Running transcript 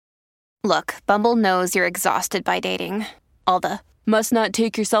Look, Bumble knows you're exhausted by dating. All the must not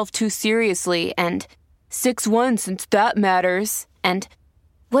take yourself too seriously and 6'1" since that matters. And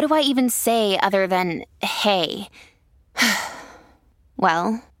what do I even say other than hey?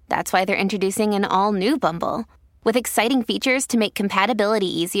 Well, that's why they're introducing an all-new Bumble with exciting features to make compatibility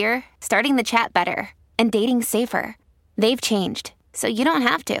easier, starting the chat better, and dating safer. They've changed, so you don't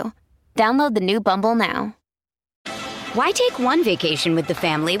have to. Download the new Bumble now. Why take one vacation with the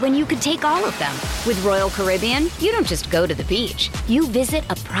family when you could take all of them? With Royal Caribbean, you don't just go to the beach. You visit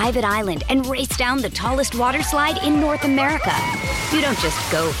a private island and race down the tallest water slide in North America. You don't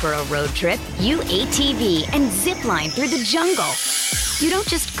just go for a road trip. You ATV and zip line through the jungle. You don't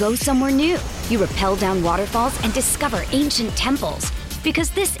just go somewhere new. You rappel down waterfalls and discover ancient temples. Because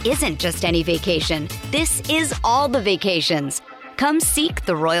this isn't just any vacation. This is all the vacations. Come seek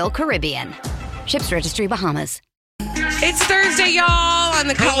the Royal Caribbean. Ships Registry, Bahamas. It's Thursday, y'all, on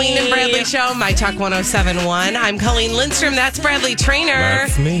the Colleen and Bradley Show, My Talk 1071. I'm Colleen Lindstrom. That's Bradley Trainer.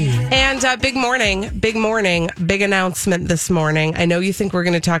 That's me. And big big announcement this morning. I know you think we're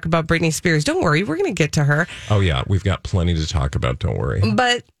going to talk about Britney Spears. Don't worry, we're going to get to her. Oh, yeah, we've got plenty to talk about. Don't worry.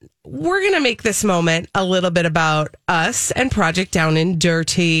 But we're going to make this moment a little bit about us and Project Down and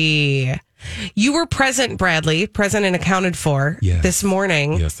Dirty. You were present, Bradley, present and accounted for this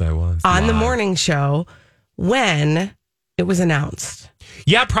morning. Yes, I was. On the morning show when it was announced.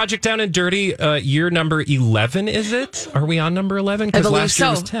 Yeah, Project Down and Dirty, year number 11, is it? Are we on number 11? Because last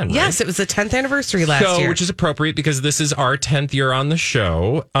year was 10, right? Yes, it was the 10th anniversary last year. Which is appropriate because this is our 10th year on the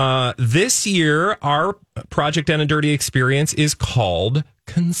show. This year, our Project Down and Dirty experience is called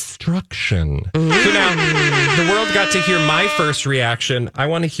Construction. So now, the world got to hear my first reaction. I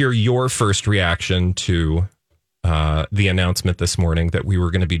want to hear your first reaction to the announcement this morning that we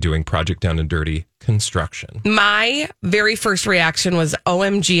were going to be doing Project Down and Dirty Construction. My very first reaction was,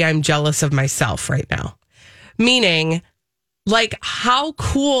 OMG, I'm jealous of myself right now. Meaning, like, how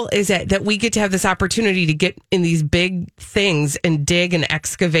cool is it that we get to have this opportunity to get in these big things and dig and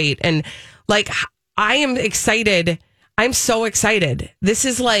excavate? And, like, I am excited. I'm so excited. This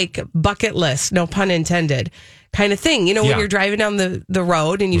is like bucket list, no pun intended, kind of thing. You know, when you're driving down the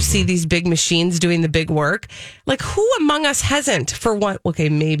road and you see these big machines doing the big work, like, who among us hasn't, for one, okay,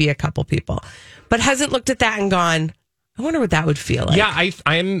 maybe a couple people, but hasn't looked at that and gone, I wonder what that would feel like. Yeah,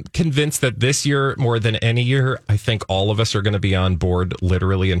 I am convinced that this year, more than any year, I think all of us are going to be on board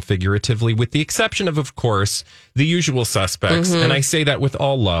literally and figuratively, with the exception of course, the usual suspects. And I say that with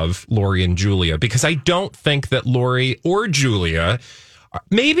all love, Lori and Julia, because I don't think that Lori or Julia,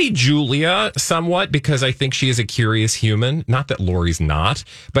 maybe Julia somewhat, because I think she is a curious human. Not that Lori's not,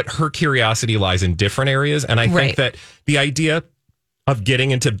 but her curiosity lies in different areas. And I think that the idea of getting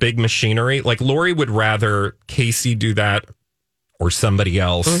into big machinery, like Lori would rather Casey do that or somebody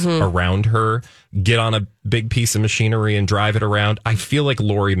else around her get on a big piece of machinery and drive it around. I feel like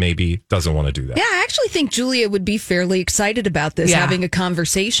Lori maybe doesn't want to do that. Yeah, I actually think Julia would be fairly excited about this, having a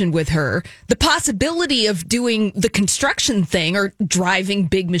conversation with her. The possibility of doing the construction thing or driving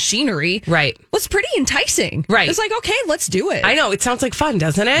big machinery was pretty enticing. Right. It's like, okay, let's do it. I know. It sounds like fun,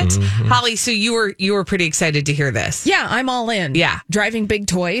 doesn't it? Holly, so you were pretty excited to hear this. Yeah, I'm all in. Yeah. Driving big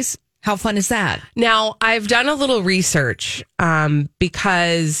toys. How fun is that? Now, I've done a little research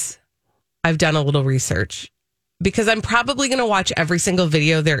because I'm probably going to watch every single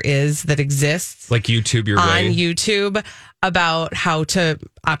video there is that exists. Like YouTube your way. On YouTube about how to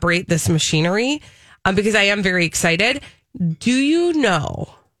operate this machinery because I am very excited. Do you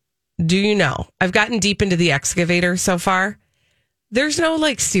know, I've gotten deep into the excavator so far. There's no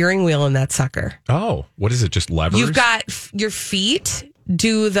like steering wheel in that sucker. Oh, what is it? Just levers? You've got your feet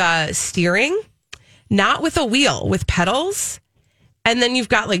do the steering, not with a wheel, with pedals. And then you've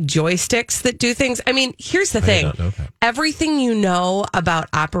got like joysticks that do things. I mean, here's the thing. I don't know that. Everything you know about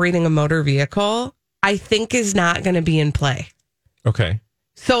operating a motor vehicle, I think is not going to be in play. Okay.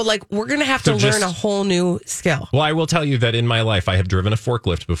 So like we're going to have to learn a whole new skill. Well, I will tell you that in my life, I have driven a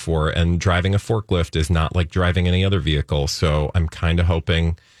forklift before, and driving a forklift is not like driving any other vehicle. So I'm kind of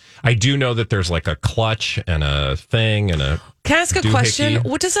hoping. I do know that there's like a clutch and a thing and a. Can I ask a question?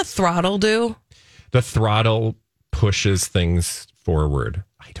 What does a throttle do? The throttle pushes things forward.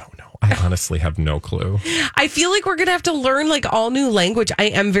 I don't know. I honestly have no clue. I feel like we're going to have to learn like all new language. I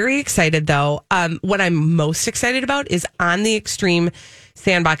am very excited though. What I'm most excited about is on the Extreme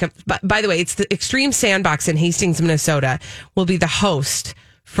Sandbox. By the way, it's the Extreme Sandbox in Hastings, Minnesota will be the host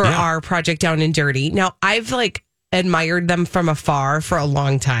for our Project Down and Dirty. Now I've like admired them from afar for a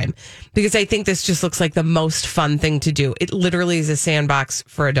long time because I think this just looks like the most fun thing to do. It literally is a sandbox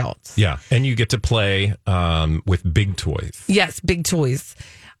for adults. Yeah. And you get to play with big toys. Yes, big toys.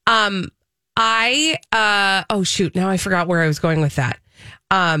 Oh shoot, now I forgot where I was going with that.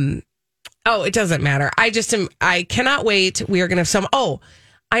 Oh, it doesn't matter. I cannot wait. We are going to have some. Oh,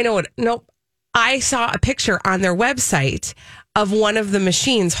 I know it. Nope. I saw a picture on their website of one of the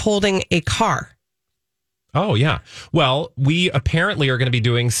machines holding a car. Oh, yeah. Well, we apparently are going to be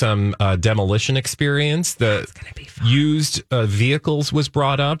doing some demolition experience. The used vehicles was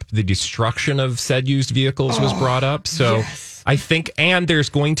brought up. The destruction of said used vehicles was brought up. So yes. I think, and there's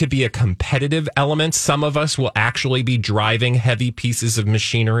going to be a competitive element. Some of us will actually be driving heavy pieces of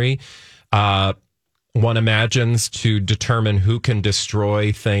machinery. One imagines to determine who can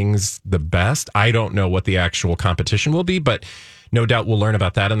destroy things the best. I don't know what the actual competition will be, but no doubt we'll learn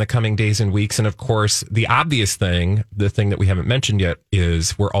about that in the coming days and weeks. And of course, the obvious thing, the thing that we haven't mentioned yet,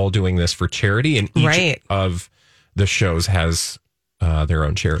 is we're all doing this for charity, and each of the shows has their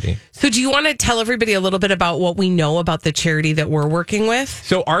own charity. So do you want to tell everybody a little bit about what we know about the charity that we're working with?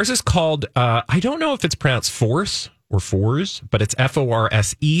 So ours is called, I don't know if it's pronounced Force or FORS, but it's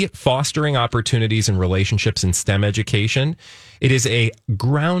FORSE, Fostering Opportunities and Relationships in STEM Education. It is a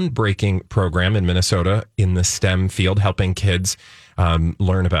groundbreaking program in Minnesota in the STEM field, helping kids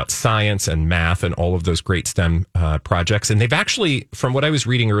learn about science and math and all of those great STEM projects. And they've actually, from what I was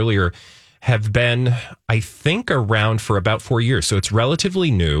reading earlier, have been, I think, around for about 4 years. So it's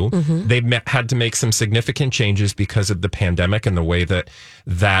relatively new. Mm-hmm. They've had to make some significant changes because of the pandemic and the way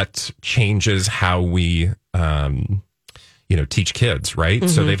that changes how we, teach kids, right? Mm-hmm.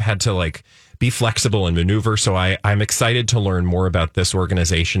 So they've had to be flexible and maneuver. So I'm excited to learn more about this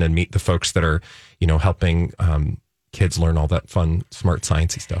organization and meet the folks that are, helping kids learn all that fun, smart,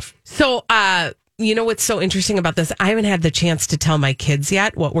 sciencey stuff. So, what's so interesting about this? I haven't had the chance to tell my kids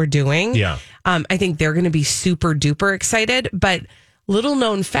yet what we're doing. Yeah. I think they're going to be super duper excited. But little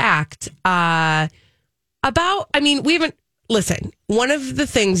known fact listen, one of the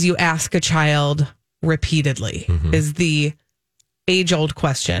things you ask a child repeatedly is the age old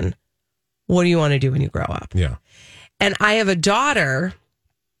question: what do you want to do when you grow up? Yeah. And I have a daughter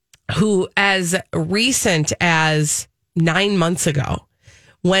who, as recent as 9 months ago,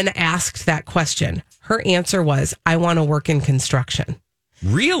 when asked that question, her answer was, I want to work in construction.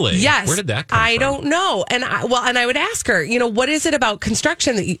 Really? Yes. Where did that come from? I don't know. And I would ask her, what is it about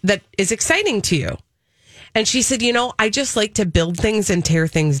construction that is exciting to you? And she said, I just like to build things and tear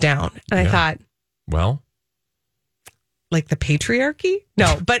things down. And I thought, well, like the patriarchy?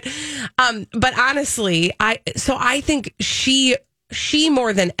 No, but honestly, I think she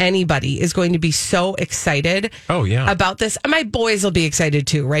more than anybody is going to be so excited about this. My boys will be excited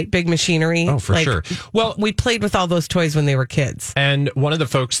too, right? Big machinery. Oh, for sure. Well, we played with all those toys when they were kids. And one of the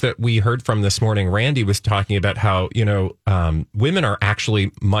folks that we heard from this morning, Randy, was talking about how, women are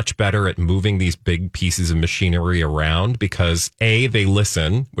actually much better at moving these big pieces of machinery around because they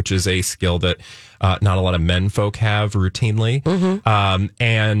listen, which is a skill that not a lot of men folk have routinely. Mm-hmm.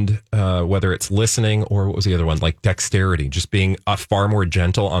 And whether it's listening or what was the other one, like dexterity, just being far more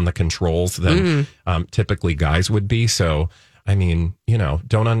gentle on the controls than typically guys would be. So,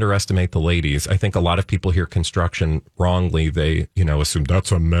 don't underestimate the ladies. I think a lot of people hear construction wrongly. They, assume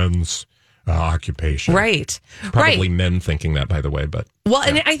that's a men's occupation. Right. Probably men thinking that, by the way, but. Well,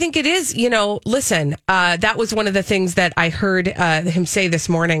 and I think it is, listen, that was one of the things that I heard him say this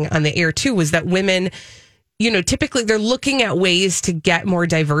morning on the air too, was that women, typically they're looking at ways to get more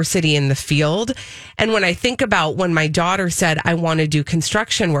diversity in the field. And when I think about when my daughter said, I want to do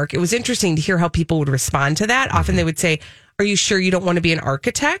construction work, it was interesting to hear how people would respond to that. Often they would say, are you sure you don't want to be an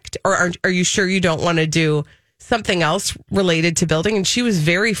architect? Or are you sure you don't want to do something else related to building? And she was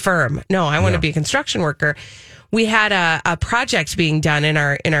very firm. No, I want to be a construction worker. We had a project being done in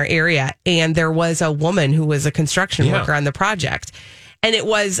our area, and there was a woman who was a construction worker on the project. And it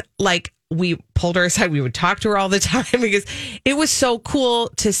was like, we pulled her aside. We would talk to her all the time because it was so cool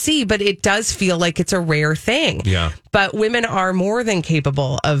to see, but it does feel like it's a rare thing. Yeah. But women are more than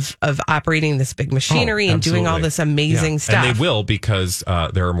capable of operating this big machinery and doing all this amazing stuff. And they will, because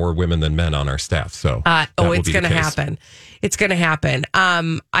there are more women than men on our staff. So it's going to happen. It's going to happen.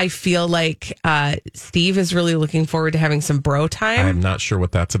 I feel like Steve is really looking forward to having some bro time. I'm not sure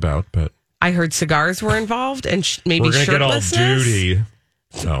what that's about, but I heard cigars were involved and maybe we're going to get all duty.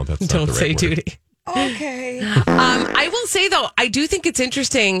 No, that's not Don't the right say word. duty. Okay. I will say, though, I do think it's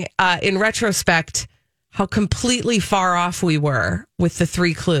interesting in retrospect how completely far off we were with the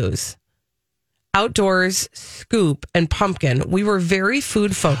 3 clues. Outdoors, Scoop, and Pumpkin. We were very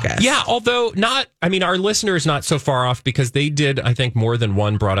food focused. Yeah, although our listeners not so far off because they did, I think more than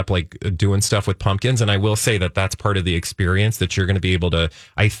one brought up like doing stuff with pumpkins. And I will say that that's part of the experience that you're going to be able to,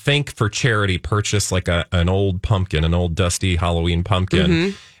 I think for charity, purchase like an old pumpkin, an old dusty Halloween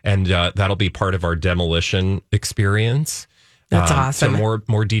pumpkin. And that'll be part of our demolition experience. That's awesome. So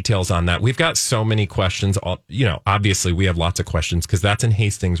more details on that. We've got so many questions. Obviously we have lots of questions because that's in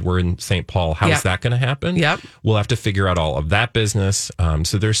Hastings. We're in St. Paul. How's that going to happen? Yep. We'll have to figure out all of that business.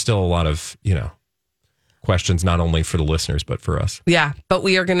 So there's still a lot of, questions, not only for the listeners, but for us. Yeah. But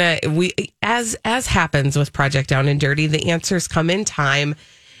we are going to, as happens with Project Down and Dirty, the answers come in time.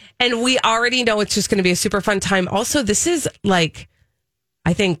 And we already know it's just going to be a super fun time. Also, this is like,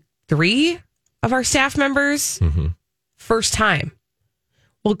 I think 3 of our staff members. First time.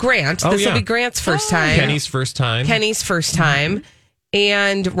 Well, Grant. This will be Grant's first time. Kenny's first time.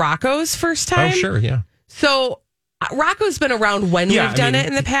 And Rocco's first time. Oh, sure, yeah. So Rocco's been around when we've done it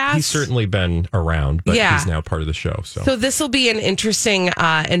in the past. He's certainly been around, but he's now part of the show. So this will be an interesting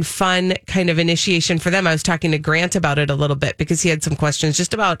and fun kind of initiation for them. I was talking to Grant about it a little bit because he had some questions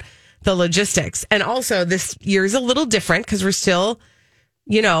just about the logistics. And also this year's a little different because we're still...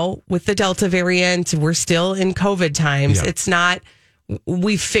 with the Delta variant, we're still in COVID times. Yeah. It's not,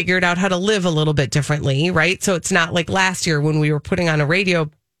 we've figured out how to live a little bit differently, right? So it's not like last year when we were putting on a radio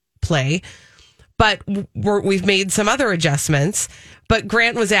play, but we've made some other adjustments. But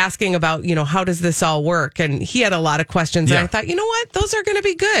Grant was asking about, how does this all work? And he had a lot of questions. And I thought, you know what? Those are going to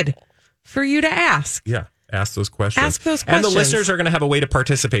be good for you to ask. Yeah. Ask those questions. And the listeners are going to have a way to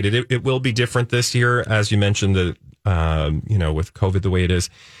participate. It will be different this year, as you mentioned, with COVID the way it is.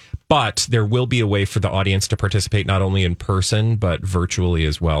 But there will be a way for the audience to participate not only in person, but virtually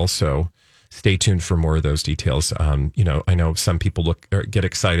as well. So stay tuned for more of those details. I know some people get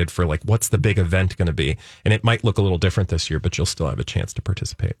excited for like, what's the big event going to be? And it might look a little different this year, but you'll still have a chance to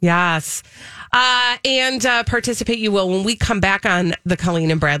participate. Yes. And participate you will. When we come back on the Colleen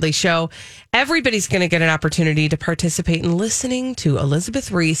and Bradley show, everybody's going to get an opportunity to participate in listening to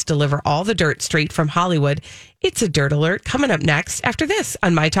Elizabeth Reese deliver all the dirt straight from Hollywood. It's a Dirt Alert coming up next after this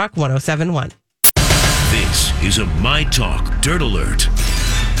on My Talk 107.1. This is a My Talk Dirt Alert.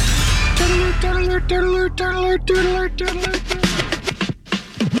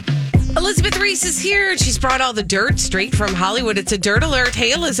 Elizabeth Reese is here. She's brought all the dirt straight from Hollywood. It's a Dirt Alert.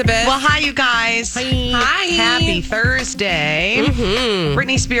 Hey, Elizabeth. Well, hi, you guys. Hi. Happy Thursday.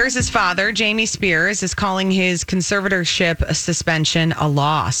 Britney Spears' father, Jamie Spears, is calling his conservatorship suspension a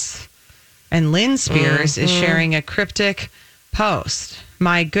loss. And Lynn Spears is sharing a cryptic post.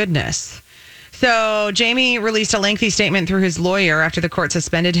 My goodness. So Jamie released a lengthy statement through his lawyer after the court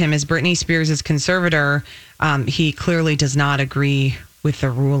suspended him as Britney Spears' conservator. He clearly does not agree with the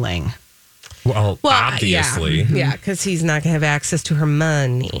ruling. Well obviously. Yeah, because he's not going to have access to her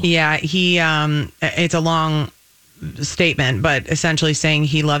money. Yeah, it's a long statement, but essentially saying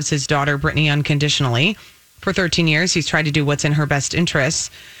he loves his daughter, Britney, unconditionally. For 13 years, he's tried to do what's in her best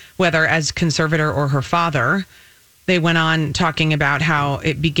interests, whether as conservator or her father. They went on talking about how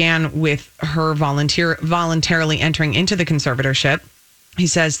it began with her voluntarily entering into the conservatorship. He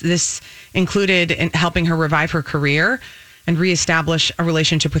says this included in helping her revive her career and reestablish a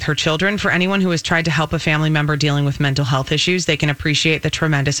relationship with her children. For anyone who has tried to help a family member dealing with mental health issues, they can appreciate the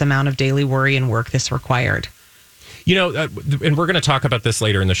tremendous amount of daily worry and work this required. And we're going to talk about this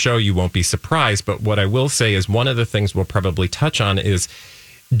later in the show. You won't be surprised. But what I will say is one of the things we'll probably touch on is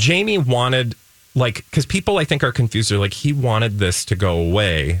Jamie wanted... because people I think are confused. They're like, he wanted this to go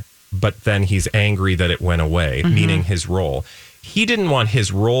away, but then he's angry that it went away, meaning his role. He didn't want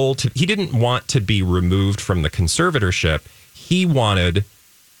his role he didn't want to be removed from the conservatorship. He wanted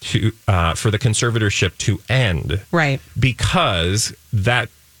for the conservatorship to end. Right. Because that,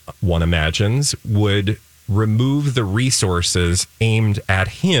 one imagines, would remove the resources aimed at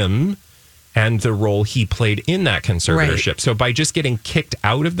him and the role he played in that conservatorship. Right. So by just getting kicked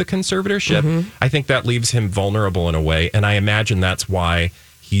out of the conservatorship, I think that leaves him vulnerable in a way. And I imagine that's why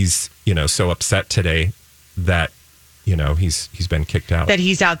he's, so upset today that, he's been kicked out. That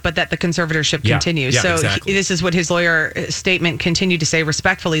he's out, but that the conservatorship continues. Yeah, so exactly. This is what his lawyer statement continued to say.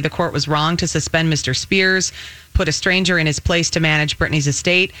 Respectfully, the court was wrong to suspend Mr. Spears, put a stranger in his place to manage Britney's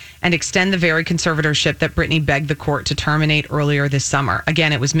estate, and extend the very conservatorship that Britney begged the court to terminate earlier this summer.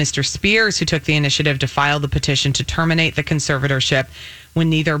 Again, it was Mr. Spears who took the initiative to file the petition to terminate the conservatorship when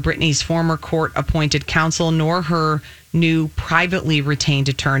neither Britney's former court-appointed counsel nor her new privately retained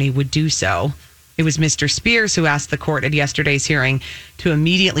attorney would do so. It was Mr. Spears who asked the court at yesterday's hearing to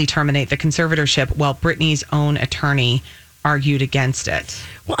immediately terminate the conservatorship while Britney's own attorney argued against it.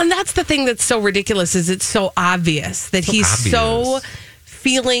 Well, and that's the thing that's so ridiculous is it's so obvious that he's so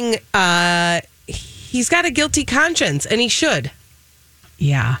feeling he's got a guilty conscience, and he should.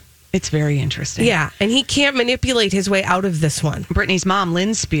 Yeah, it's very interesting. Yeah, and he can't manipulate his way out of this one. Britney's mom,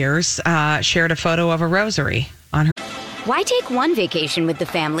 Lynn Spears, shared a photo of a rosary on her. Why take one vacation with the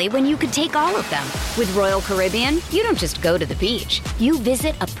family when you could take all of them? With Royal Caribbean, you don't just go to the beach. You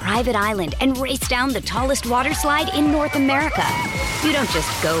visit a private island and race down the tallest water slide in North America. You don't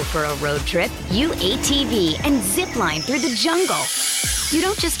just go for a road trip. You ATV and zip line through the jungle. You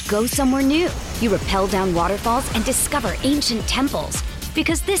don't just go somewhere new. You rappel down waterfalls and discover ancient temples.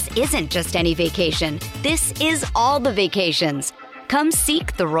 Because this isn't just any vacation. This is all the vacations. Come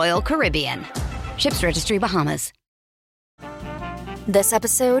seek the Royal Caribbean. Ships Registry, Bahamas. This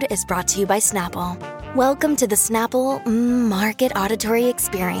episode is brought to you by Snapple. Welcome to the Snapple Market Auditory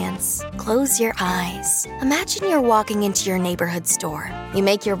Experience. Close your eyes. Imagine you're walking into your neighborhood store. You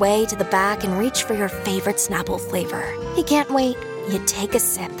make your way to the back and reach for your favorite Snapple flavor. You can't wait. You take a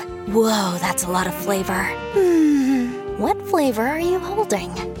sip. Whoa, that's a lot of flavor. What flavor are you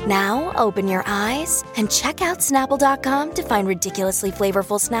holding? Now open your eyes and check out Snapple.com to find ridiculously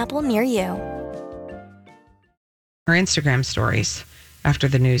flavorful Snapple near you. Her Instagram stories after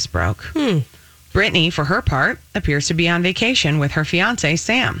the news broke. Britney, for her part, appears to be on vacation with her fiance,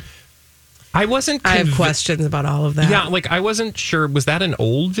 Sam. I have questions about all of that. Yeah, I wasn't sure. Was that an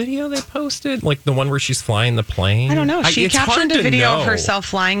old video they posted? Like the one where she's flying the plane? I don't know. She captioned a video of herself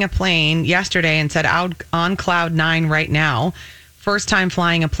flying a plane yesterday and said, out on cloud 9 right now. First time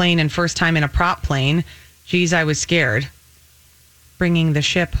flying a plane and first time in a prop plane. Geez, I was scared. Bringing the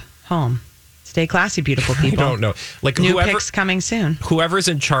ship home. Stay classy, beautiful people. I don't know. New pics coming soon. Whoever's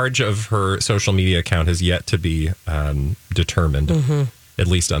in charge of her social media account has yet to be determined, at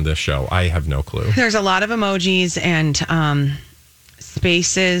least on this show. I have no clue. There's a lot of emojis and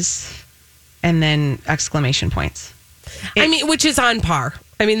spaces and then exclamation points. Which is on par.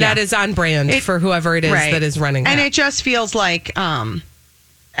 That is on brand for whoever it is that is running and that. It just feels like... and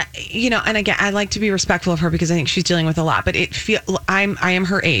again, I like to be respectful of her because I think she's dealing with a lot. But I am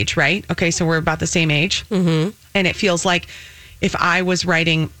her age, right? Okay, so we're about the same age, and it feels like if I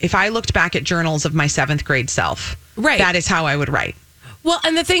looked back at journals of my 7th grade self, that is how I would write. Well,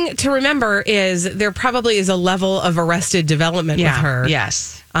 and the thing to remember is there probably is a level of arrested development with her,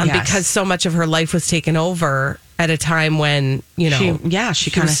 yes, because so much of her life was taken over at a time when she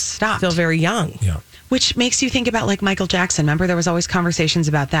kind of stopped, still very young, Which makes you think about Michael Jackson. Remember, there was always conversations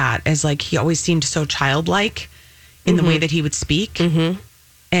about that as he always seemed so childlike in the way that he would speak.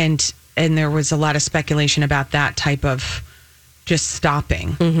 And there was a lot of speculation about that type of just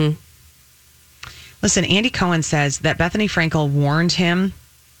stopping. Listen, Andy Cohen says that Bethany Frankel warned him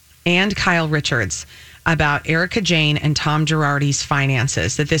and Kyle Richards about Erica Jane and Tom Girardi's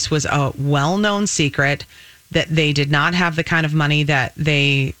finances, that this was a well-known secret, that they did not have the kind of money that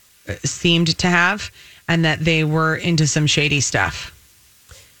they seemed to have, and that they were into some shady stuff.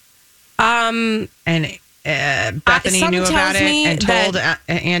 And Bethany knew about it and told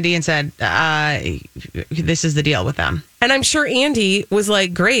Andy and said, this is the deal with them. And I'm sure Andy was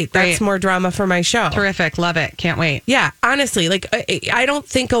like, great, that's more drama for my show. Terrific. Love it. Can't wait. Yeah, honestly, I don't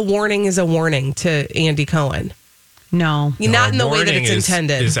think a warning is a warning to Andy Cohen. No. Not in the way that it's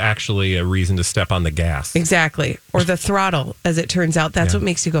intended. Is actually a reason to step on the gas. Exactly. Or the throttle, as it turns out. That's what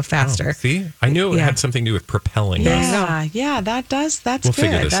makes you go faster. Oh, see? I knew it had something to do with propelling us. Yeah, that does. That's we'll good.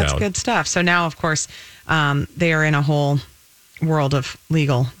 Figure this That's out. Good stuff. So now, of course, they are in a whole world of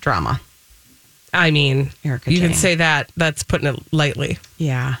legal drama. Erica Jane. Could say that. That's putting it lightly.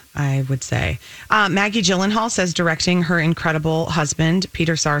 Yeah, I would say. Maggie Gyllenhaal says directing her incredible husband,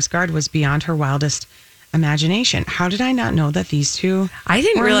 Peter Sarsgaard, was beyond her wildest imagination. How did I not know that these two I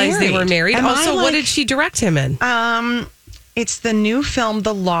didn't realize married? They were married. Also, what did she direct him in? It's the new film,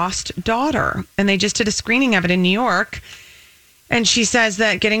 The Lost Daughter. And they just did a screening of it in New York. And she says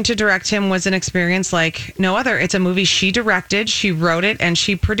that getting to direct him was an experience like no other. It's a movie she directed, she wrote it, and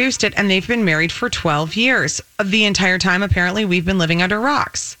she produced it. And they've been married for 12 years. The entire time, apparently, we've been living under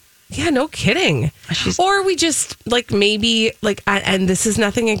rocks. Yeah, no kidding. Or we just, maybe, and this is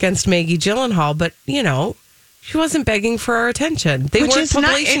nothing against Maggie Gyllenhaal, but, she wasn't begging for our attention. They weren't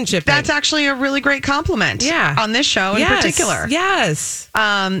relationshipping. That's actually a really great compliment. Yeah. On this show in particular. Yes.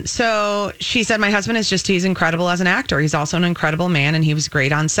 So she said, my husband he's incredible as an actor. He's also an incredible man, and he was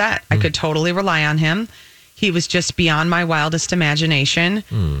great on set. I could totally rely on him. He was just beyond my wildest imagination.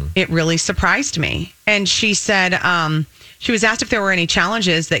 It really surprised me. And she said, she was asked if there were any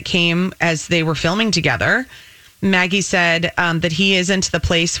challenges that came as they were filming together. Maggie said that he isn't the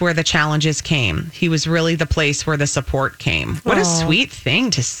place where the challenges came. He was really the place where the support came. What a sweet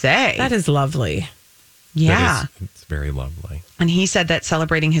thing to say. That is lovely. Yeah. It's very lovely. And he said that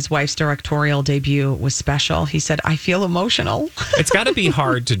celebrating his wife's directorial debut was special. He said, I feel emotional. It's got to be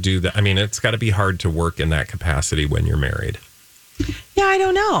hard to do that. I mean, it's got to be hard to work in that capacity when you're married. Yeah, I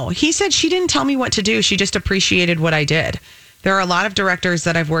don't know. He said she didn't tell me what to do. She just appreciated what I did. There are a lot of directors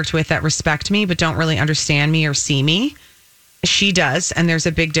that I've worked with that respect me, but don't really understand me or see me. She does. And there's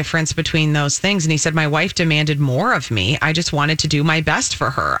a big difference between those things. And he said, my wife demanded more of me. I just wanted to do my best for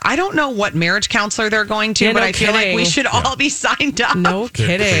her. I don't know what marriage counselor they're going to, but I feel like we should all be signed up. No They're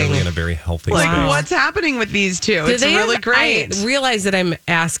kidding. clearly in a very healthy Like, space. what's happening with these two? It's really great. I realize that I'm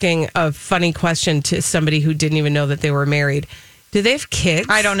asking a funny question to somebody who didn't even know that they were married. Do they have kids?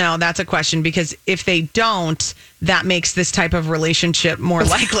 I don't know. That's a question, because if they don't, that makes this type of relationship more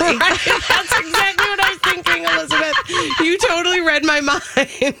likely. Right? That's exactly what I was thinking, Elizabeth. You totally read my mind.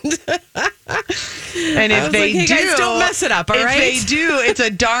 And if they like, hey, do, guys, don't mess it up, all right? If they do, it's a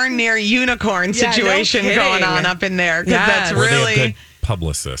darn near unicorn situation no going on up in there. Because that's Or they have really good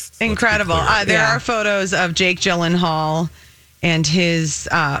publicists. Let's be incredible. clear. There are photos of Jake Gyllenhaal and his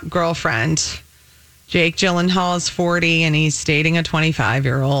girlfriend. Jake Gyllenhaal is 40 and he's dating a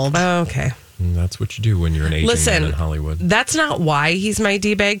 25-year-old. Okay. And that's what you do when you're an aging man in Hollywood. That's not why he's my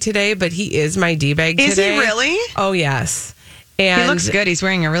D-bag today, but he is my D-bag today. Is he really? Oh, yes. And he looks good. He's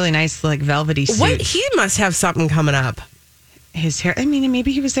wearing a really nice, like, velvety suit. What? He must have something coming up. His hair. I mean,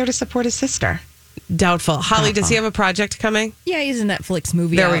 maybe he was there to support his sister. Doubtful. Holly, does he have a project coming? Yeah, he's a Netflix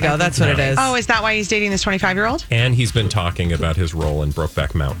movie. There we go. That's what it is. Oh, is that why he's dating this 25-year-old? And he's been talking about his role in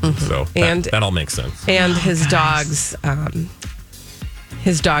Brokeback Mountain. So that all makes sense. And his dogs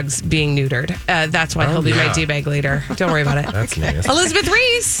being neutered. That's why he'll be my D-bag later. Don't worry about it. That's nice. Elizabeth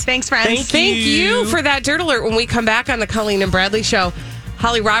Reese. Thanks, friends. Thank you for that Dirt Alert. When we come back on the Colleen and Bradley Show,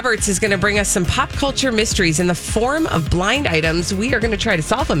 Holly Roberts is going to bring us some pop culture mysteries in the form of blind items. We are going to try to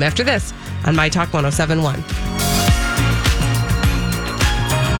solve them after this on My Talk 1071.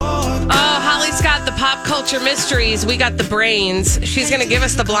 Oh, Holly's got the pop culture mysteries. We got the brains. She's going to give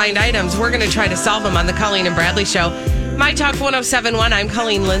us the blind items. We're going to try to solve them on the Colleen and Bradley Show. My Talk 1071. I'm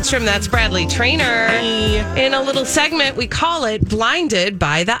Colleen Lindstrom. That's Bradley Trainer. In a little segment, we call it Blinded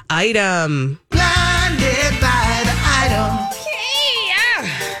by the Item. Blinded by the item.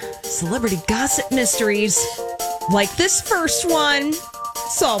 Celebrity gossip mysteries. Like this first one.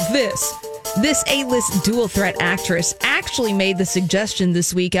 Solve this. This A-list dual threat actress actually made the suggestion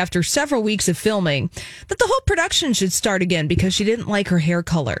this week after several weeks of filming that the whole production should start again because she didn't like her hair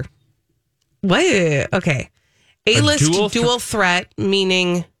color. What? Okay. A-list dual threat,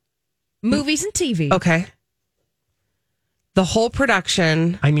 meaning movies and TV. Okay. The whole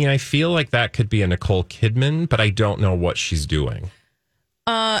production. I mean, I feel like that could be a Nicole Kidman, but I don't know what she's doing.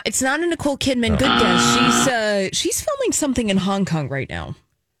 It's not a Nicole Kidman. Good guess. She's filming something in Hong Kong right now,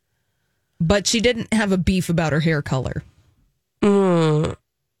 but she didn't have a beef about her hair color. Is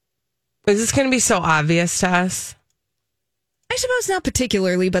this going to be so obvious to us? I suppose not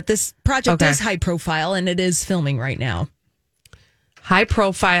particularly, but this project is high profile and it is filming right now. High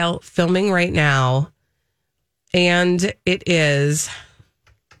profile, filming right now, and it is.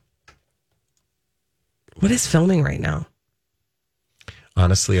 What is filming right now?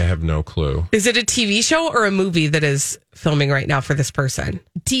 Honestly, I have no clue. Is it a TV show or a movie that is filming right now for this person?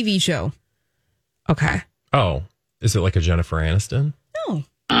 TV show. Okay. Oh, is it like a Jennifer Aniston? No. Oh,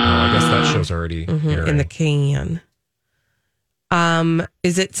 I guess that show's already airing. In the can.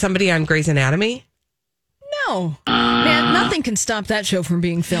 Is it somebody on Grey's Anatomy? No. Man, nothing can stop that show from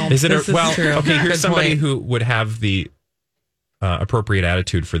being filmed. Is it True. okay, here's Good somebody point. who would have the appropriate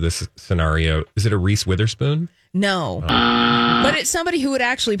attitude for this scenario. Is it a Reese Witherspoon? No. But it's somebody who would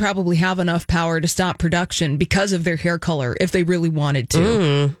actually probably have enough power to stop production because of their hair color if they really wanted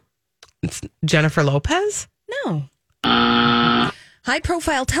to. It's Jennifer Lopez? No. High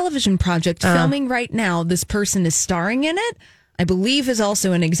profile television project filming right now. This person is starring in it. I believe is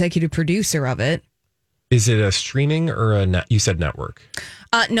also an executive producer of it. Is it a streaming or you said network?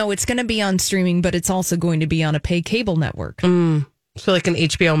 No, it's going to be on streaming, but it's also going to be on a pay cable network. So like an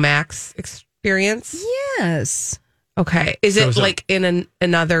HBO Max experience? Yes. Okay. Is it like in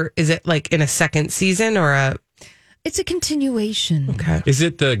another, is it like in a second season or a? It's a continuation. Okay. Is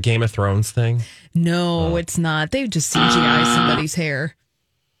it the Game of Thrones thing? No, it's not. They just CGI somebody's hair,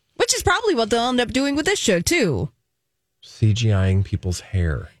 which is probably what they'll end up doing with this show too. CGIing people's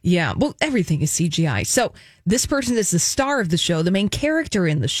hair. Yeah, well, everything is CGI. So this person is the star of the show, the main character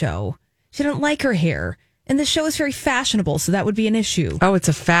in the show. She didn't like her hair. And the show is very fashionable, so that would be an issue. Oh, it's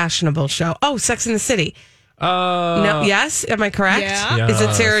a fashionable show. Oh, Sex and the City. No. Yes. Am I correct? Yeah. Is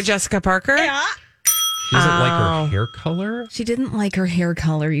it Sarah Jessica Parker? Yeah. She doesn't like her hair color? She didn't like her hair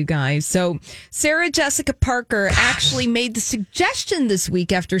color, you guys. So Sarah Jessica Parker actually made the suggestion this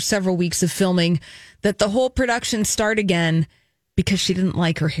week after several weeks of filming that the whole production start again because she didn't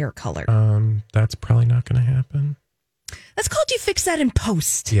like her hair color. That's probably not going to happen. That's called you fix that in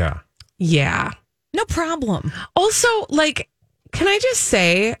post. Yeah. Yeah. No problem. Also, like, can I just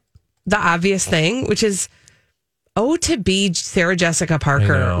say the obvious thing, which is, to be Sarah Jessica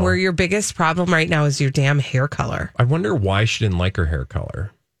Parker, where your biggest problem right now is your damn hair color. I wonder why she didn't like her hair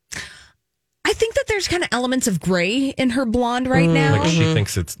color. I think that there's kind of elements of gray in her blonde right now. Like she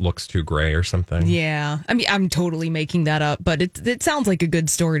thinks it looks too gray or something. Yeah. I mean, I'm totally making that up, but it sounds like a good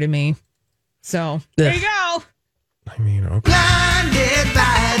story to me. So, there you go. I mean, okay. Blinded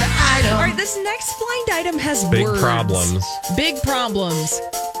by the item. All right, this next blind item has Big words. problems. Big problems.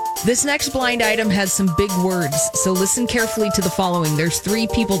 This next blind item has some big words, so listen carefully to the following. There's 3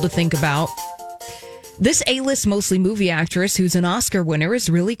 people to think about. This A-list, mostly movie actress who's an Oscar winner is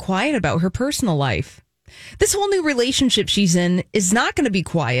really quiet about her personal life. This whole new relationship she's in is not going to be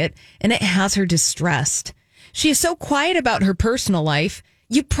quiet, and it has her distressed. She is so quiet about her personal life,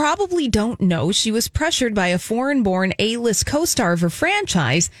 you probably don't know she was pressured by a foreign-born A-list co-star of her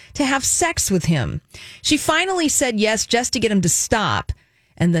franchise to have sex with him. She finally said yes just to get him to stop.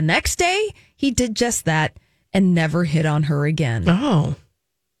 And the next day, he did just that and never hit on her again. Oh.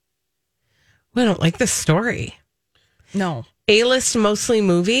 I don't like this story. No. A-list mostly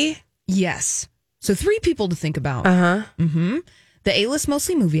movie? Yes. So 3 people to think about. Uh-huh. Mm-hmm. The A-list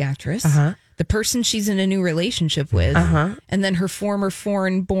mostly movie actress. Uh-huh. The person she's in a new relationship with. Uh-huh. And then her former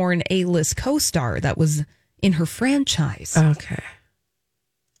foreign-born A-list co-star that was in her franchise. Okay.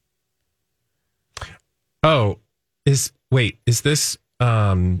 Oh, is this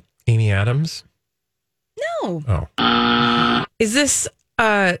Amy Adams? No. Oh. Is this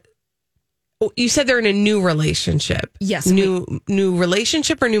you said they're in a new relationship? Yes. New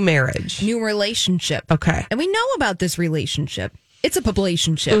relationship or new marriage? New relationship. Okay. And we know about this relationship. It's a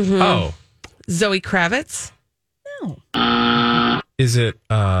publicationship. Mm-hmm. Oh. Zoe Kravitz? No. Is it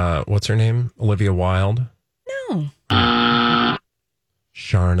what's her name? Olivia Wilde? No.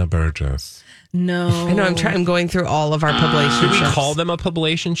 Sharna Burgess. No. I know I'm going through all of our publicationships. Should we call them a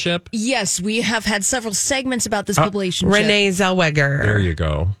publicationship? Yes, we have had several segments about this publicationship. Renee Zellweger. There you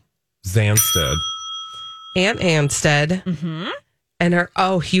go. Zanstead. Aunt Anstead. Mm-hmm. And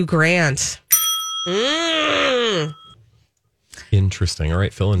Hugh Grant. Interesting. All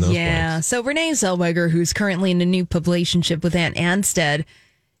right, fill in those blanks. So Renee Zellweger, who's currently in a new publicationship with Aunt Anstead,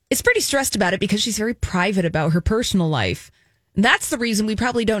 is pretty stressed about it because she's very private about her personal life. And that's the reason we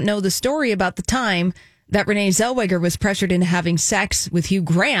probably don't know the story about the time that Renee Zellweger was pressured into having sex with Hugh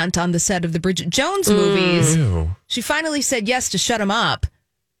Grant on the set of the Bridget Jones movies. Ew. She finally said yes to shut him up,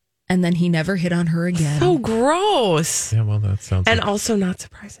 and then he never hit on her again. So gross. Yeah, well, that sounds And also not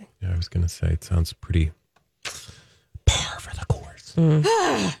surprising. Yeah, I was going to say, it sounds pretty par for the course.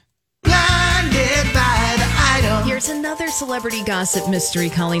 Blinded by the item. Here's another celebrity gossip mystery.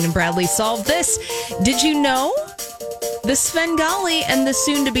 Colleen and Bradley solved this. Did you know the Svengali and the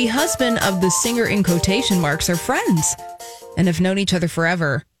soon-to-be husband of the singer in quotation marks are friends and have known each other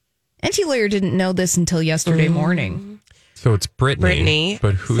forever? Enty Lawyer didn't know this until yesterday morning. So it's Brittany.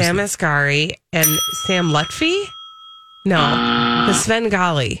 But who's Sam Asghari and Sam Lutfi? No, the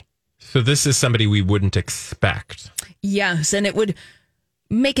Svengali. So this is somebody we wouldn't expect. Yes, and it would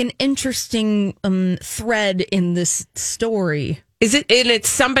make an interesting thread in this story. Is it? And it's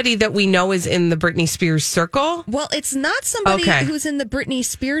somebody that we know is in the Britney Spears circle? Well, it's not somebody who's in the Britney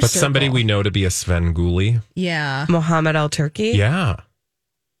Spears But circle. somebody we know to be a Svengoolie. Yeah. Mohammed Al Turki? Yeah.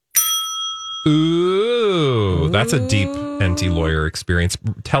 Ooh, that's a deep Enty Lawyer experience.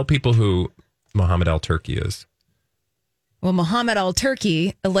 Tell people who Mohammed Al Turki is. Well, Mohammed Al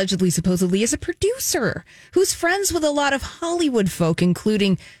Turki supposedly is a producer who's friends with a lot of Hollywood folk,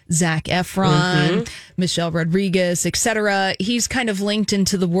 including Zac Efron, Michelle Rodriguez, etc. He's kind of linked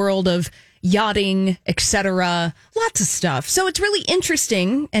into the world of yachting, etc. Lots of stuff. So it's really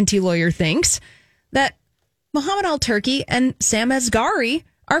interesting, Enty Lawyer thinks, that Mohammed Al Turki and Sam Asghari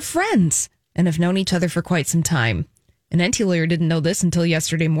are friends and have known each other for quite some time. And Enty Lawyer didn't know this until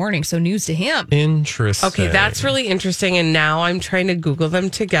yesterday morning, so news to him. Interesting. Okay, that's really interesting. And now I'm trying to Google them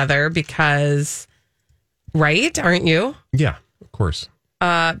together because, right? Aren't you? Yeah, of course.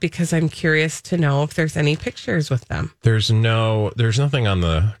 Because I'm curious to know if there's any pictures with them. There's nothing on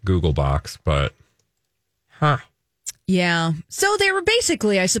the Google box, but. Huh. Yeah. So they were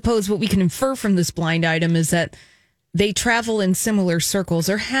basically, I suppose, what we can infer from this blind item is that they travel in similar circles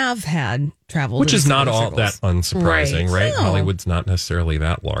or have had traveled Which in is not similar all that circles. unsurprising, right? No. Hollywood's not necessarily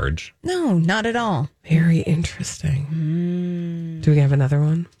that large. No, not at all. Very interesting. Do we have another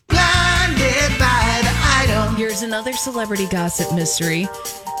one? Blinded by the item. Here's another celebrity gossip mystery.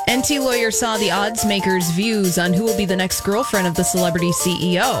 NT Lawyer saw the odds makers' views on who will be the next girlfriend of the celebrity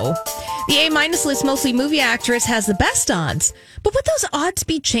CEO. The A- list, mostly movie actress, has the best odds. But would those odds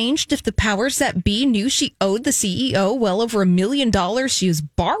be changed if the powers that be knew she owed the CEO well over $1 million she has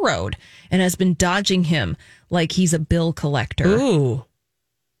borrowed and has been dodging him like he's a bill collector? Ooh.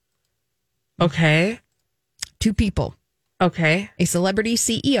 Okay. 2 people. Okay. A celebrity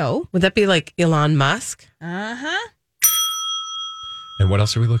CEO. Would that be like Elon Musk? Uh-huh. And what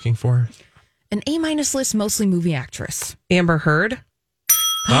else are we looking for? An A- list, mostly movie actress. Amber Heard?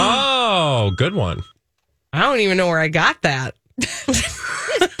 Oh, good one. I don't even know where I got that.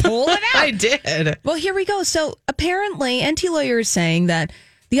 Pull it out. I did. Well, here we go. So apparently, NT Lawyer is saying that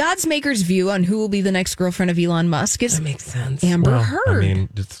the odds makers' view on who will be the next girlfriend of Elon Musk is That makes sense. Amber Well, Heard. I mean,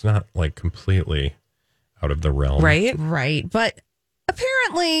 it's not like completely out of the realm. Right? Right. But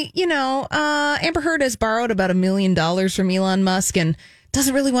apparently, Amber Heard has borrowed about $1 million from Elon Musk and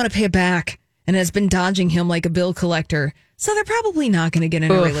doesn't really want to pay it back and has been dodging him like a bill collector. So they're probably not going to get in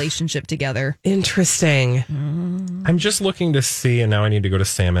a relationship together. Interesting. I'm just looking to see, and now I need to go to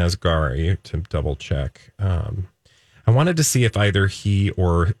Sam Asghari to double check. I wanted to see if either he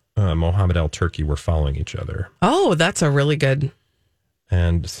or Mohammed Al Turki were following each other. Oh, that's a really good.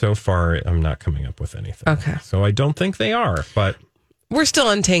 And so far, I'm not coming up with anything. Okay. So I don't think they are, but We're still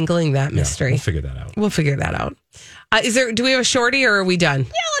untangling that mystery. we'll figure that out. We'll figure that out. Do we have a shorty or are we done?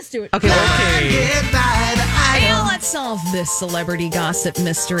 Yeah, let's do it. Okay. Blinded by the item. Now let's solve this celebrity gossip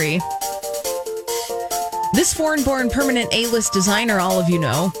mystery. This foreign-born permanent A-list designer, all of you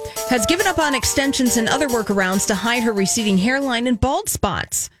know, has given up on extensions and other workarounds to hide her receding hairline and bald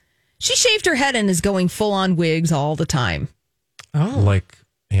spots. She shaved her head and is going full-on wigs all the time. Oh. Like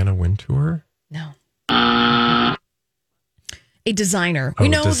Anna Wintour? No. A designer. We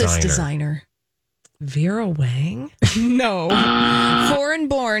know this designer. Vera Wang? No.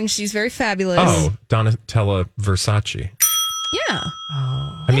 Foreign-born. She's very fabulous. Oh, Donatella Versace. Yeah.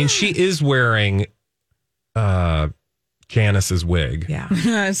 Oh. I mean, she is wearing Janice's wig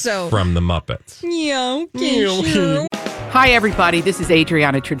So. from the Muppets. Yeah, okay, sure. Hi, everybody. This is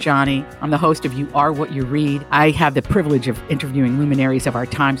Adriana Trajani. I'm the host of You Are What You Read. I have the privilege of interviewing luminaries of our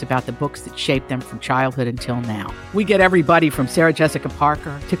times about the books that shaped them from childhood until now. We get everybody from Sarah Jessica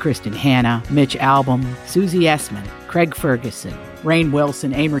Parker to Kristen Hanna, Mitch Albom, Susie Essman, Craig Ferguson, Rainn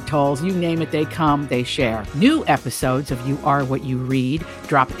Wilson, Amor Tolls, you name it, they come, they share. New episodes of You Are What You Read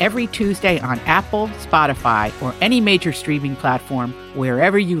drop every Tuesday on Apple, Spotify, or any major streaming platform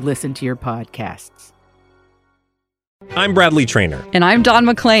wherever you listen to your podcasts. I'm Bradley Trainer. And I'm Don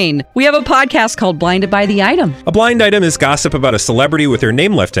McClain. We have a podcast called Blinded by the Item. A blind item is gossip about a celebrity with their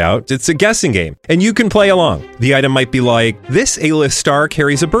name left out. It's a guessing game, and you can play along. The item might be like, this A-list star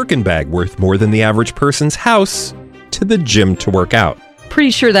carries a Birkin bag worth more than the average person's house to the gym to work out.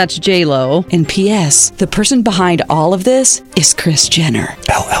 Pretty sure that's J-Lo. And P.S. the person behind all of this is Kris Jenner,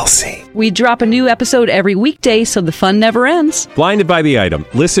 LLC. We drop a new episode every weekday so the fun never ends. Blinded by the Item.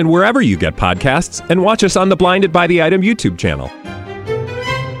 Listen wherever you get podcasts and watch us on the Blinded by the Item YouTube channel.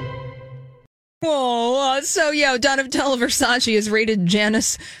 Whoa, Donatella Versace has raided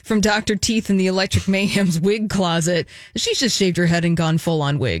Janice from Dr. Teeth in the Electric Mayhem's wig closet. She's just shaved her head and gone full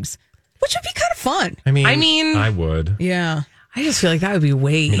on wigs, which would be kind of fun. I mean, I would. Yeah. I just feel like that would be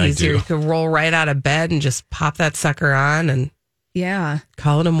way easier. You could roll right out of bed and just pop that sucker on and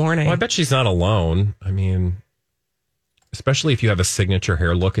call it a morning. Well, I bet she's not alone. I mean, especially if you have a signature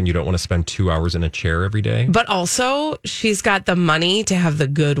hair look and you don't want to spend 2 hours in a chair every day. But also, she's got the money to have the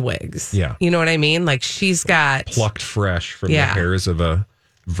good wigs. Yeah. You know what I mean? Like, she's got... Plucked fresh from the hairs of a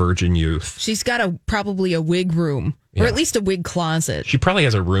virgin youth. She's got probably a wig room, or at least a wig closet. She probably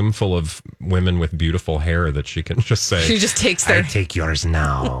has a room full of women with beautiful hair that she can just say, she just takes their... I take yours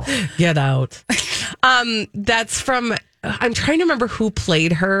now. Get out. That's from... I'm trying to remember who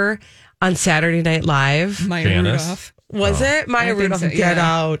played her on Saturday Night Live. Maya Rudolph. Was it? Maya Rudolph. So, Get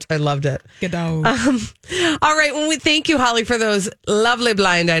out. I loved it. Get out. All right. Well, we thank you, Holly, for those lovely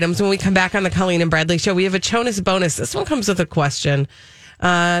blind items. When we come back on the Colleen and Bradley show, we have a Jonas bonus. This one comes with a question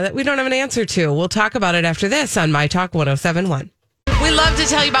that we don't have an answer to. We'll talk about it after this on My Talk 107.1. We love to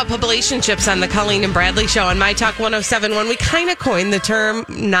tell you about publicationships on the Colleen and Bradley show on My Talk 107.1. We kind of coined the term,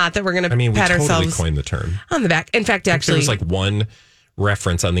 not that we're going to pat ourselves coined the term on the back. In fact, actually, there was like one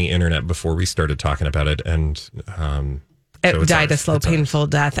reference on the internet before we started talking about it, and It died a slow, painful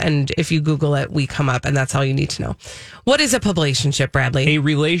death. And if you Google it, we come up, and that's all you need to know. What is a publicationship, Bradley? A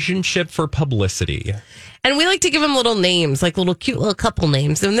relationship for publicity. And we like to give them little names, like little cute little couple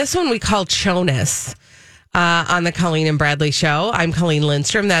names. And this one we call Chonus on the Colleen and Bradley show. I'm Colleen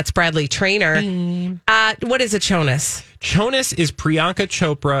Lindstrom. That's Bradley Trainer. What is a Chonus? Chonus is Priyanka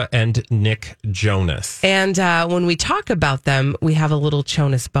Chopra and Nick Jonas. And when we talk about them, we have a little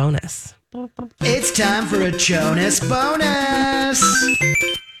Chonus bonus. It's time for a Jonas bonus.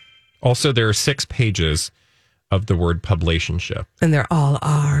 Also, there are 6 pages of the word publicationship. And they're all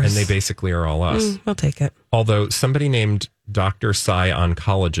ours. And they basically are all us. We'll take it. Although somebody named Dr. Sai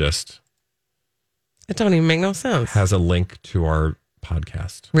Oncologist. It don't even make no sense. Has a link to our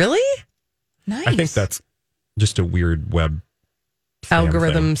podcast. Really? Nice. I think that's just a weird web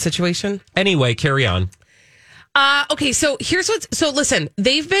algorithm situation. Anyway, carry on. Okay, so here's so listen,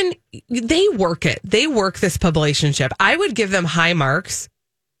 they work it. They work this publicationship. I would give them high marks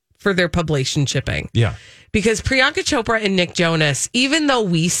for their publicationshipping. Yeah. Because Priyanka Chopra and Nick Jonas, even though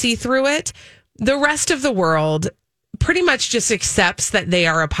we see through it, the rest of the world pretty much just accepts that they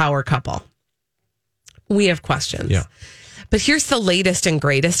are a power couple. We have questions. Yeah. But here's the latest and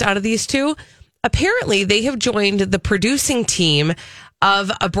greatest out of these two. Apparently, they have joined the producing team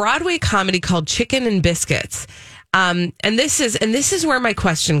of a Broadway comedy called Chicken and Biscuits. And this is where my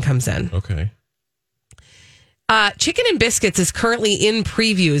question comes in. Okay. Chicken and Biscuits is currently in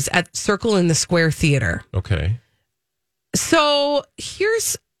previews at Circle in the Square Theater. Okay. So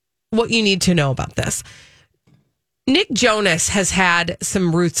here's what you need to know about this. Nick Jonas has had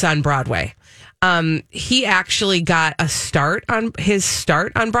some roots on Broadway. He actually got his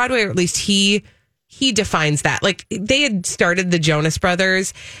start on Broadway, or at least he defines that. Like, they had started the Jonas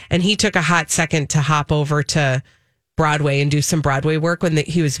Brothers, and he took a hot second to hop over to Broadway and do some Broadway work when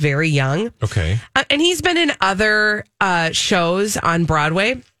he was very young. Okay. And he's been in other shows on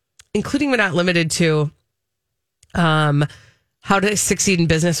Broadway, including but not limited to How to Succeed in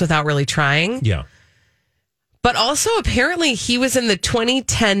Business Without Really Trying. Yeah. But also, apparently, he was in the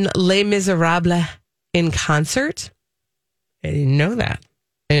 2010 Les Miserables in concert. I didn't know that.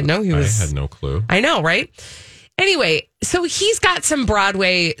 I didn't know he was. I had no clue. I know, right? Anyway, so he's got some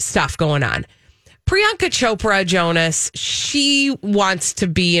Broadway stuff going on. Priyanka Chopra Jonas, she wants to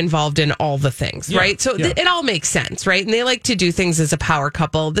be involved in all the things, right? So it all makes sense, right? And they like to do things as a power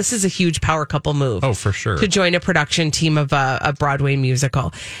couple. This is a huge power couple move. Oh, for sure. To join a production team of a Broadway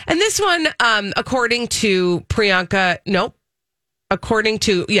musical. And this one, according to Priyanka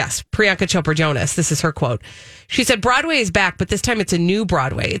Chopra Jonas, this is her quote. She said, Broadway is back, but this time it's a new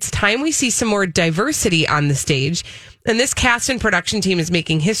Broadway. It's time we see some more diversity on the stage. And this cast and production team is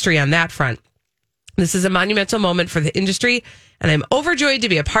making history on that front. This is a monumental moment for the industry, and I'm overjoyed to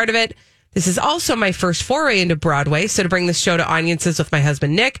be a part of it. This is also my first foray into Broadway, so to bring this show to audiences with my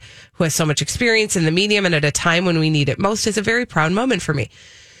husband, Nick, who has so much experience in the medium and at a time when we need it most, is a very proud moment for me.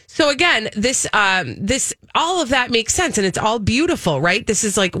 So again, this all of that makes sense, and it's all beautiful, right? This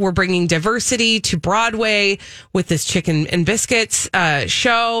is like we're bringing diversity to Broadway with this Chicken and Biscuits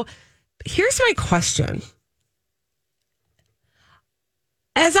show. Here's my question.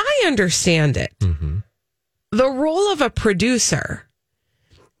 As I understand it, the role of a producer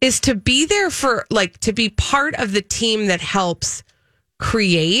is to be there to be part of the team that helps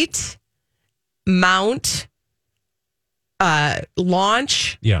create, mount,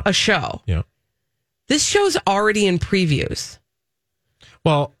 launch a show. Yeah. This show's already in previews.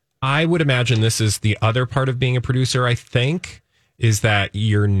 Well, I would imagine this is the other part of being a producer, I think, is that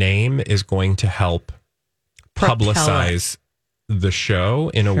your name is going to help publicize the show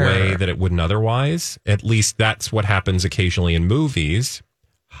in a way that it wouldn't otherwise. At least that's what happens occasionally in movies.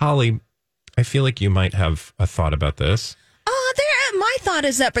 Holly, I feel like you might have a thought about this. My thought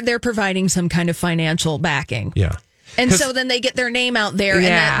is that they're providing some kind of financial backing. Yeah. And so then they get their name out there and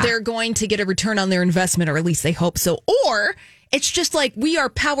that they're going to get a return on their investment, or at least they hope so. Or it's just like, we are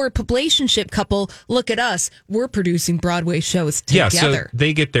power publicationship couple. Look at us. We're producing Broadway shows together. Yeah, so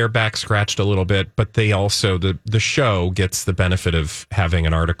they get their back scratched a little bit, but they also, the show gets the benefit of having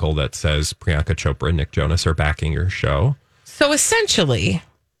an article that says Priyanka Chopra and Nick Jonas are backing your show. So essentially,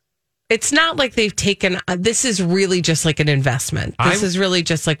 it's not like they've taken, this is really just like an investment. This is really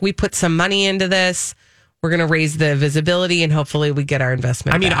just like, we put some money into this. We're going to raise the visibility and hopefully we get our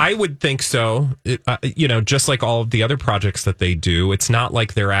investment back. I would think so. Just like all of the other projects that they do, it's not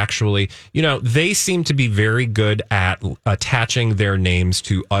like they're actually, they seem to be very good at attaching their names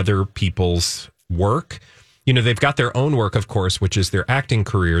to other people's work. they've got their own work, of course, which is their acting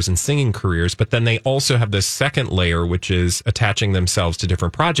careers and singing careers. But then they also have this second layer, which is attaching themselves to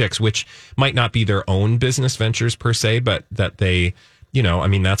different projects, which might not be their own business ventures per se, but that they,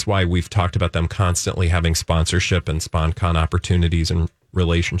 that's why we've talked about them constantly having sponsorship and SponCon opportunities and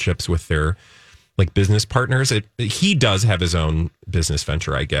relationships with their business partners. He does have his own business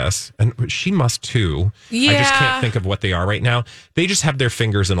venture, I guess, and she must too. Yeah. I just can't think of what they are right now. They just have their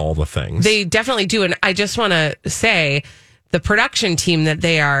fingers in all the things. They definitely do. And I just want to say the production team that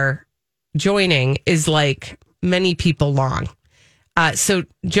they are joining is many people long. So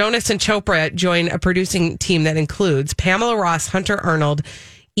Jonas and Chopra join a producing team that includes Pamela Ross, Hunter Arnold,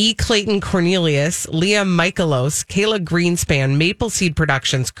 E. Clayton Cornelius, Leah Michaelos, Kayla Greenspan, Maple Seed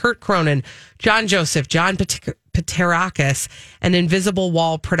Productions, Kurt Cronin, John Joseph, John Paterakis, and Invisible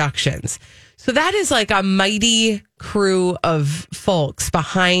Wall Productions. So that is a mighty crew of folks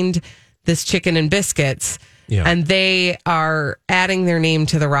behind this Chicken and Biscuits. Yeah. And they are adding their name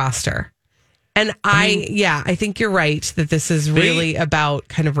to the roster. And I think you're right that this is really about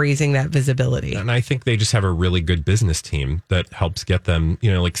kind of raising that visibility. And I think they just have a really good business team that helps get them,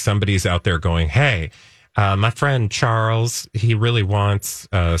 somebody's out there going, hey, my friend Charles, he really wants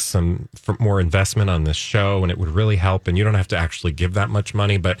some more investment on this show, and it would really help. And you don't have to actually give that much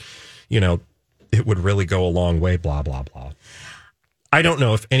money, but, it would really go a long way, blah, blah, blah. I don't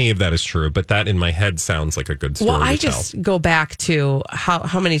know if any of that is true, but that in my head sounds like a good story. Well, I just go back to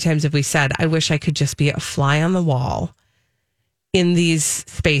how many times have we said, I wish I could just be a fly on the wall in these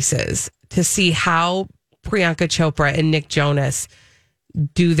spaces to see how Priyanka Chopra and Nick Jonas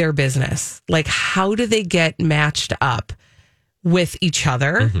do their business. How do they get matched up with each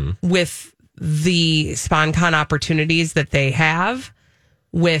other, with the SponCon opportunities that they have,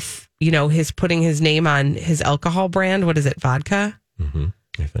 with, his putting his name on his alcohol brand? What is it, vodka?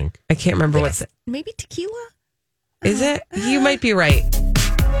 I think. I can't remember what's it. Maybe tequila? Is it? You might be right.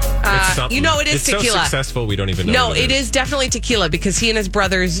 It is it's tequila. So successful, we don't even know. No, it is definitely tequila because he and his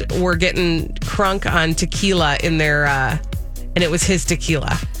brothers were getting crunk on tequila in their, and it was his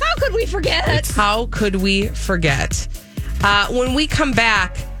tequila. How could we forget? How could we forget? When we come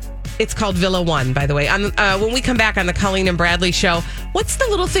back, it's called Villa One, by the way. When we come back on the Colleen and Bradley Show, what's the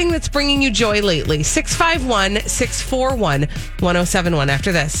little thing that's bringing you joy lately? 651-641-1071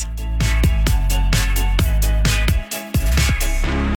 after this.